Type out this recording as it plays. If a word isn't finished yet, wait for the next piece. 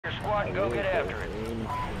squad and go get after it.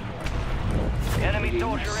 Enemy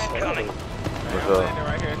soldier incoming. What's up? Right here,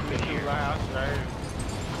 right here.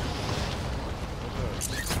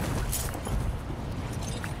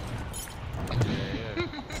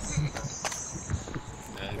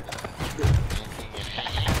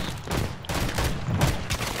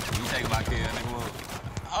 You take my kill, nigga.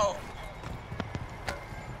 Oh.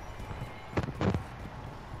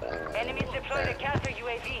 Enemies deployed a counter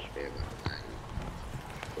UAV.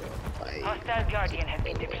 Hostile Guardian has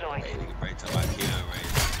been deployed. Hey, nigga, break to my kill, right?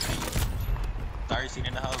 13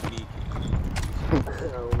 in the whole beat.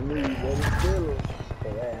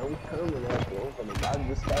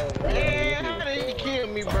 Yeah, how did he kill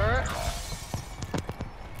me, bro?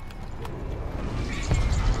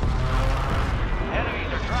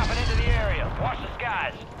 Enemies are dropping into the area. Watch the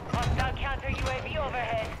skies. Hostile counter UAV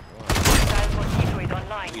overhead. Hostile mosquito is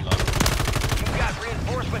online. You've got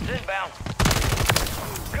reinforcements inbound.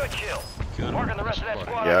 Good kill. Marking the rest of that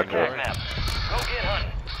squad on your attack map. Go get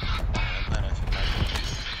hunting.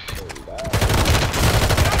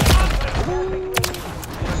 Good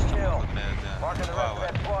kill. Marking the rest of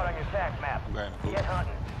that squad on your attack map. Get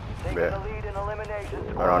hunting. Taking the lead in elimination.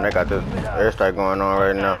 Hold on, they got this airstrike going on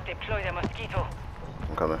right now. Deploy the mosquito.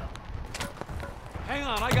 I'm coming. Hang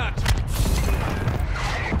on, I got you.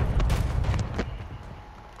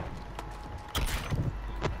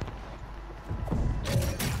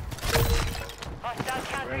 Hostile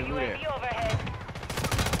counter UAV overhead.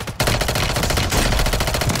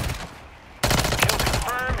 Kill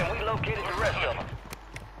confirmed, and we located the rest of them.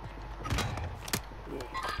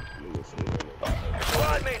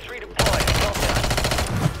 Squad mates redeployed. Well done.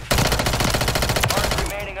 Mark the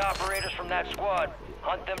remaining operators from that squad.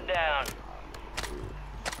 Hunt them down.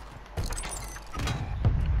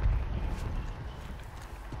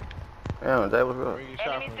 Damn, that was good.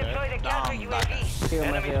 Enemies deployed a counter UAV.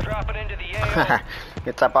 Enemies dropping into the AO.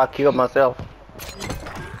 Get top, I killed myself.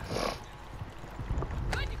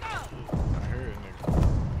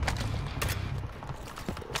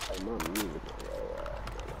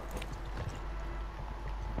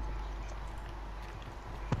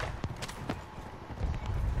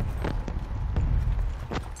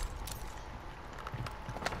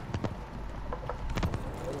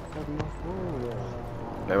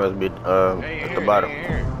 They must be at the bottom.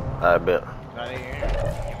 I bet. You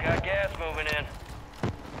got gas moving in.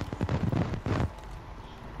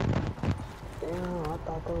 Damn, I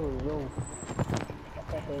thought that was you. I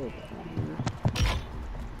thought that was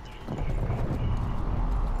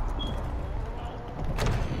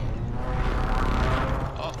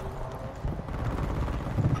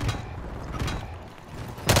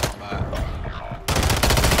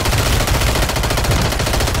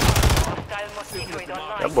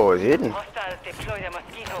That boy's hidden. Hostiles deploy the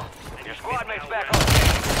mosquito. Your squad mates back on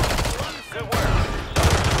station. Good work.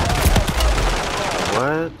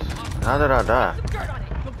 What? How did I die? Some dirt on it.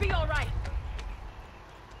 You'll be all right.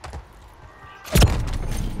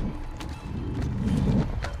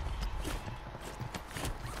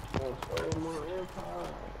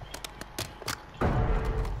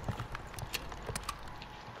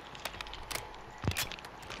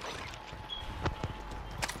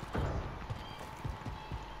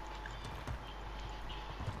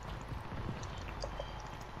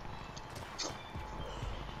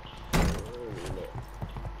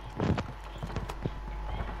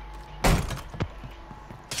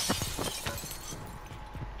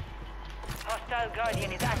 Hostile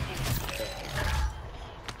Guardian is active.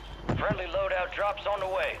 Friendly loadout drops on the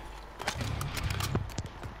way.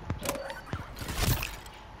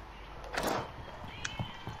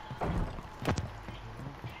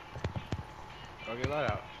 Go get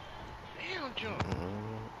let out. Damn, jump.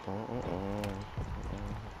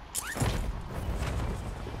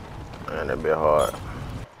 Man, that'd be hard.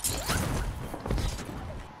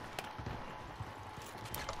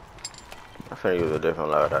 I'm finna use a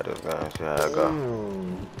different loadout this gun, see how it go.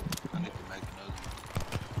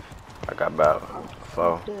 I got about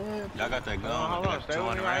 4. Y'all got that gun? Hold on, stay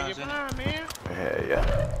with me right get behind, man. Hell yeah.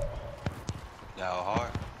 Y'all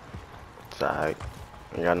hard? It's alright.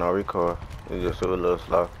 You got no recoil. You just do a little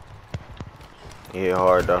slow. You hit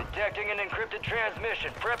hard though. Detecting an encrypted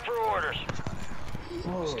transmission. Prep for orders.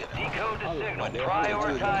 Decode the signal.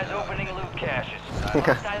 Prioritize opening loot caches.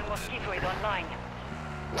 Hostile mosquito is online.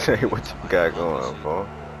 Say what you got going for.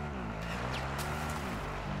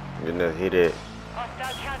 You just hit it.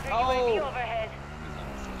 Hostile counter UAV overhead.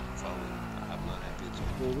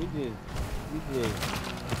 Yeah, we just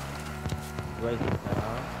right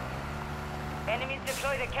now. Enemies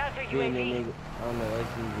deploy the counter Being UAV. that nigga on the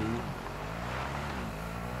SUV.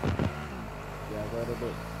 Yeah, I got it.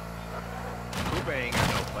 Cooper ain't got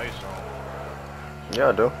no place on. Yeah,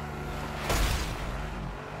 I do.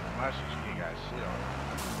 My shit ain't got shit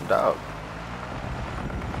on. Dog.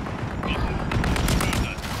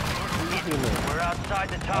 We're outside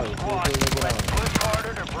the top squad. Let's push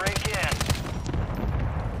harder to break in.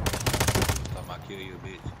 I might kill you,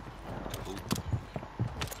 bitch. Ooh.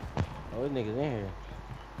 Oh, this nigga's in here.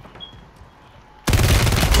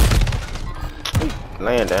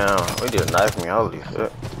 Laying down. We just knifed me. Holy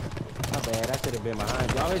shit. My bad. I should have been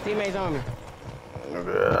behind you. All his teammates on me.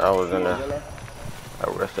 Yeah, I was in there. I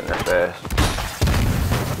rested that fast.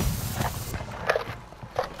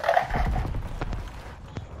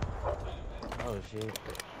 Oh shit.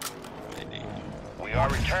 We are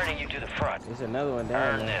returning you to the front. There's another one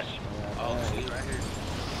down Earn there. this. Oh, shit, right here.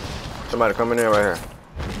 Somebody coming in right here.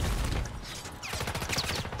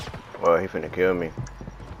 Well, he finna kill me.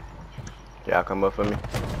 Y'all come up for me.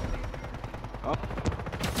 Oh.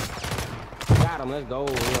 Got him. Let's go.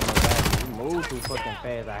 Yeah, my God. You move too fucking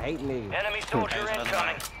fast. I hate niggas. Enemy soldier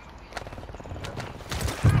incoming.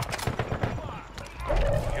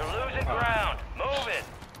 You're losing ground. Move it.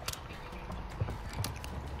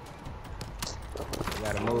 You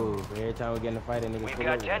gotta move. Every time we get in a fight, niggas We've pull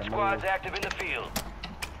got over, 10 gotta squads move. active in the field.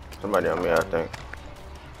 Somebody on me, I think.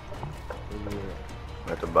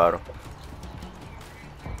 Yeah. At the bottom.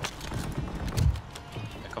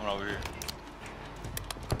 They're coming over here.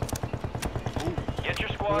 Get your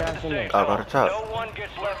squad to the Who safe else in there? Oh, by the zone. top. No one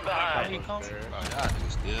gets left Where he behind. come from? Bro, y'all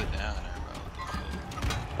niggas still down there,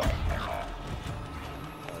 bro.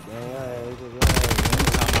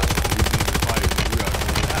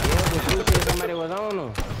 Damn, but you said somebody was on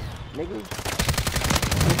them. Nigga.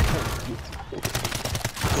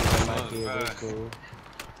 My kids, that's cool.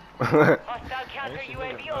 Hostile counter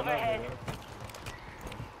UAV overhead.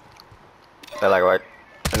 They're like right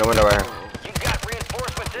in the window right here. You've got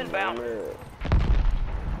reinforcements inbound.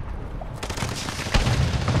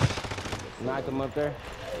 Knock him up there.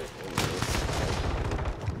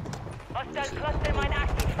 Hostile cluster mine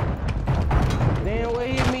active. Damn, what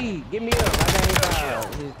hit me? Get me up. I got hit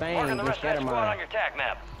by his thing. Marking the Just rest of that scatter squad on mine. your tac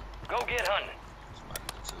map. Go get hunting. Somebody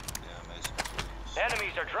took the damn Mason.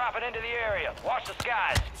 Enemies are dropping into the area. Watch the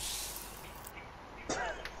skies.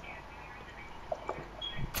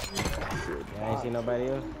 I ain't see nobody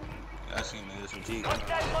else. I seen the SMG.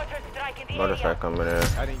 Hostile mortar strike in the Motorcycle area. coming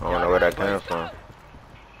in. I didn't don't know where that came from.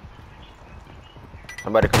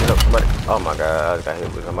 Somebody coming up. Somebody. Oh my god, I got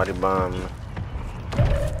hit with somebody bomb.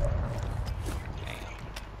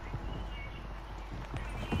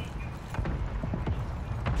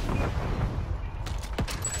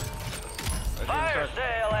 Fire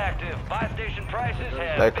sale active. Buy station prices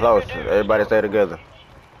have They been close. reduced. Everybody stay together.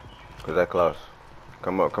 Cause they close.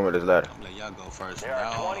 Come up this ladder. I'm let y'all go first. There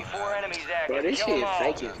are 24 enemies active. Bro, this Kill shit them all.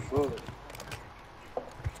 fake as fuck.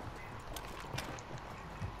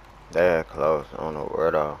 They're close. I don't know where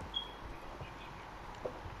at all.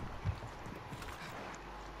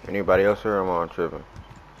 Anybody else here? I'm on tripping.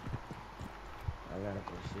 I got a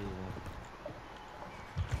precision.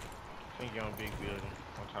 I think you're on big building.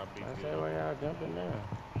 On top of big I said, building. where y'all jumping down?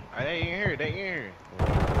 They in here. They in here.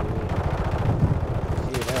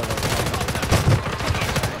 See that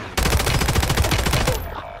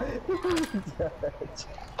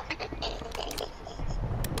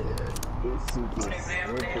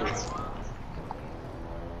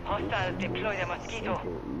Hostiles deploy the mosquito.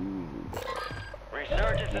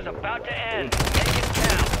 Resurgence is about to end. Make it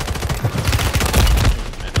count.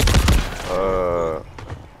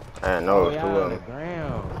 I didn't know it was two y'all of on the them.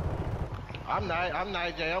 ground. I'm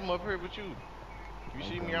not Jay. I'm up here with you. You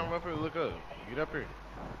see me? I'm up here. Look up. Get up here.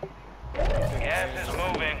 Gas is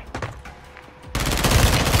moving.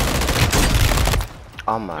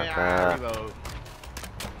 Oh my Man, I god. reload.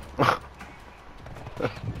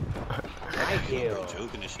 Nice kill.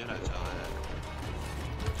 Joking the shit out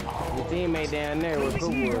y'all. Your teammate down there with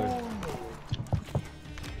Coop was.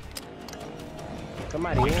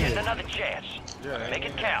 Somebody in Getting here. another chance. Yeah, Make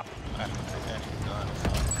it count.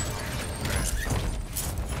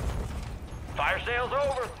 Fire sale's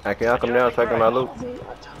over. Hey, can y'all come down so I can my loot?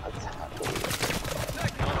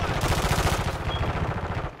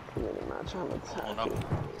 Oh no.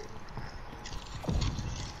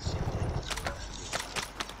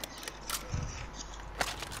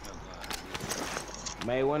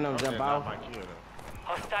 Made one of them jump Not off. my kill, though.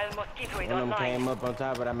 Hostile mosquito is One of them online. came up on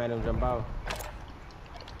top, but I made him jump off.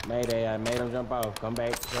 Mayday, I made him jump off. Come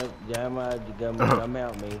back. Come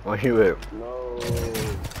out me. Where you at? No.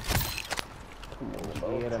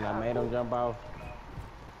 Scared and I made him jump off.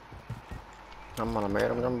 I'm gonna make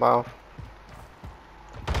him jump off.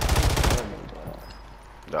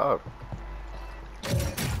 Dog.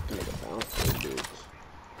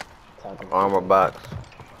 Armor box.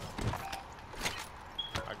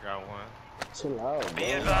 I got one. Chill out, Be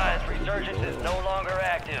bro. advised, resurgence is no longer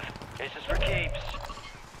active. This is for keeps.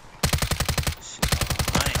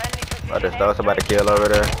 Oh, there's still somebody kill over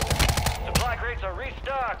there. Supply crates are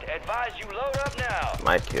restocked. Advise you load up now.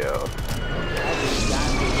 Might kill.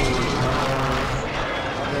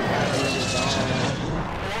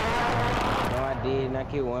 No, I did not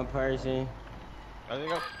kill one person. I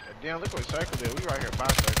think damn, look what circle there. We right here by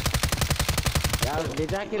circle.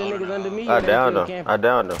 Did y'all kill the niggas under me? I or they downed still them. camping? I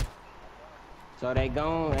downed them. So they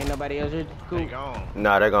gone? Ain't nobody else here? Cool. They gone.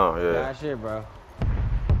 Nah, they gone. Yeah. Nah, shit, bro.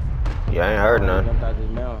 Yeah, I ain't heard none. Jumped out this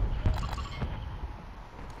mountain.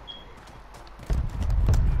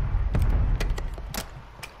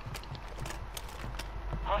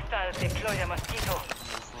 Hostiles deploy a mosquito.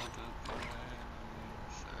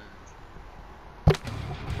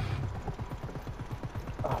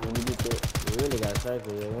 Oh, when you get that, we really got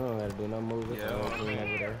cycle. Yeah, we don't gotta do no moving. Yeah, over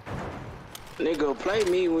there. Nigga, play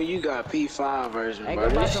me when you got P5 version, Hey, bro.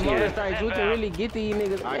 go buy This some motor shit. strikes. We can really get these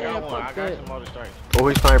niggas. I Man, got one. I fuck got that. some motor strikes. Oh,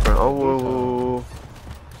 he's sniping. Oh.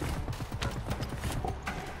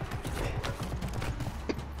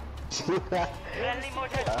 Friendly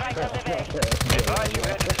motor strike on the way. Advise you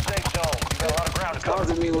head to the safe zone. You got a lot of ground to Talk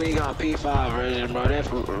cover. to me when you got P5 version, bro. That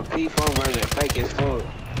P4 version fake as fuck.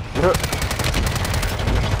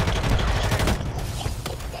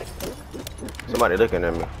 Somebody looking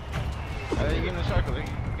at me. Hey, you get in the circle. You get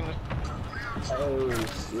in the... Oh,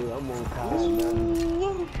 shit. I'm on call.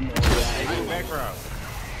 Hey, get background.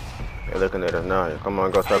 They're looking at us now. Come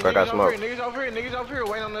on, go Hey, stuck. I got niggas smoke. over here, niggas over here,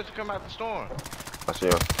 waiting on us to come out the storm. I see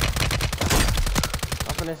him.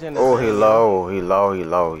 I'm finna send Oh, he low. He low.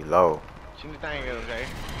 Shoot the thing at him, Jay.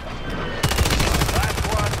 Five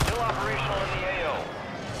squads still operational in the AO.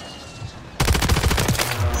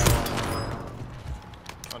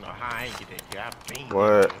 I don't know how I ain't get that guy. I beat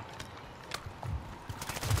What?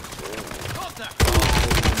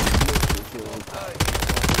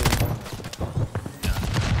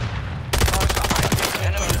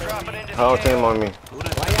 Enemies dropping into the Whole team AO. on me.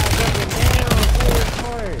 Why y'all jumping down?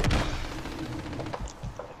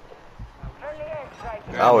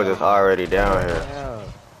 I was just already down here. Yeah.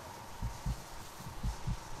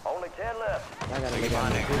 Only 10 left. I gotta get on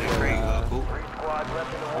the picture. Three squads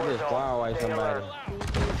left in the war I just zone. squad wipe Stay somebody.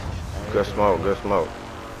 alert. Good smoke.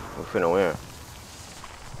 We finna win.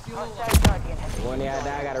 One of y'all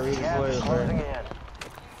die, I gotta Gas redeploy is it, closing bro. in.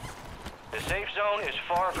 The safe zone is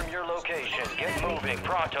far from your location. Get moving,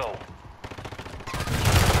 pronto.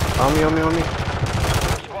 On me.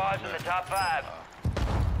 Four squads in the top 5.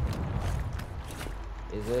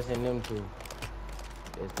 It's us and them two.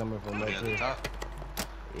 It's coming from up Yeah, the here. top.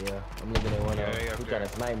 Yeah, I'm looking at one Yeah, of they them. up Who there. trying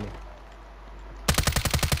to snipe me?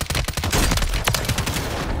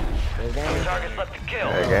 There's game. Targets left to kill.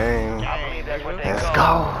 That game. I believe that's what they Let's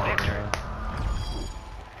call go. victory.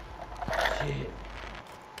 Shit.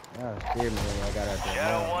 Y'all scared me when I got out there.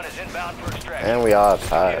 Shadow man. 1 is inbound for extraction. And we all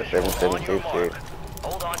tied. Visual on 7, your 6, mark.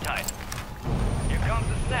 Hold on tight. Here comes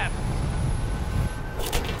the snap.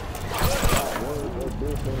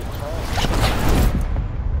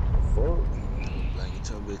 Like, get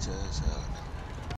your bitch ass out.